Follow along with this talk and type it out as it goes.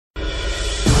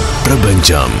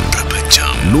பிரபஞ்சம்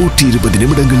 120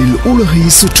 நிமிடங்களில் உலகை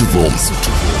சுற்றுவோம்.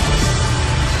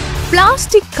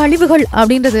 பிளாஸ்டிக் கழிவுகள்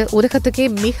அப்படின்றது உலகத்துக்கே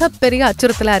மிகப்பெரிய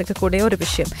அச்சுறுத்தலா இருக்கக்கூடிய ஒரு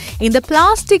விஷயம். இந்த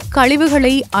பிளாஸ்டிக்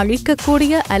கழிவுகளை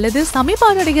அழிக்கக்கூடிய அல்லது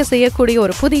சமீபானடைய செய்யக்கூடிய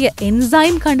ஒரு புதிய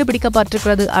என்சைம்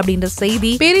கண்டுபிடிக்கப்பட்டிருக்கிறது அப்படின்ற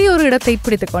செய்தி பெரிய ஒரு இடத்தை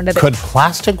பிடித்துக் கொண்டது. Could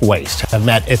plastic waste have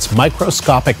met its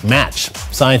microscopic match?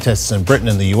 Scientists in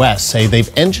Britain and the US say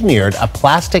they've engineered a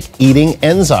plastic-eating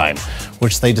enzyme,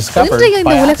 which they discovered by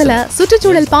இந்த உலகல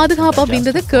சுற்றுச்சூழல் பாதுகாப்பு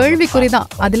அப்படின்றது கேள்விக்குறிதான்.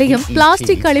 அதிலேயும்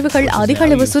பிளாஸ்டிக் கழிவுகள் அதிக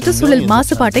அளவு சுற்றுச்சூழல்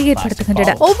மாசுபாட்டை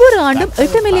ஏற்படுத்துகின்றன. ஒவ்வொரு ஆண்டும்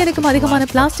 8 மில்லியனுக்கும் அதிகமான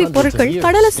பிளாஸ்டிக் பொருட்கள்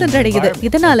கடலை சென்றடையுது.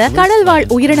 இதனால கடல் வாழ்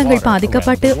உயிரினங்கள்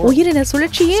பாதிக்கப்பட்டு உயிரின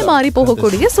சுழற்சியே மாறி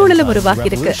போகக்கூடிய சூழலும் உருவாகி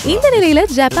இருக்கு. இந்த நிலையில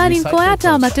ஜப்பானின்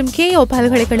கோயாட்டா மற்றும் கேயோ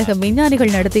பல்கலைக்கழக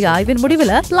விஞ்ஞானிகள் நடத்திய ஆய்வின்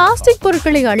முடிவுல பிளாஸ்டிக்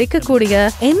பொருட்களை அழிக்கக்கூடிய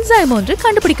என்சைம் ஒன்று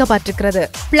கண்டுபிடிக்கப்பட்டிருக்கிறது.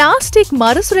 பிளாஸ்டிக்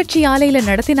மறுசுழற்சி ஆலையில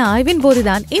நடத்தின ஆய்வின்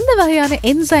போதுதான் இந்த வகையான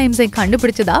என்சைம்ஸை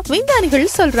கண்டுபிடிச்சதா விஞ்ஞானிகள்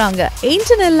சொல்றாங்க.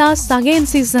 இன்டர்னெல்லா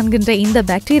சகேன்சிஸ் என்கின்ற இந்த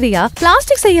பாக்டீரியா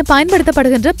பிளாஸ்டிக் செய்ய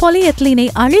பயன்படுத்தப்படுகின்ற பாலிஎத்திலீனை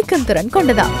அழிக்கும் திறன்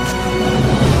கொண்டதா.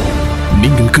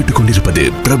 நீங்கள் கேட்டுக்கொண்டிருப்பது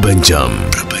பிரபஞ்சம்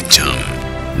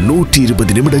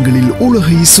 120 நிமிடங்களில்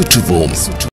உலகை சுற்றுவோம்.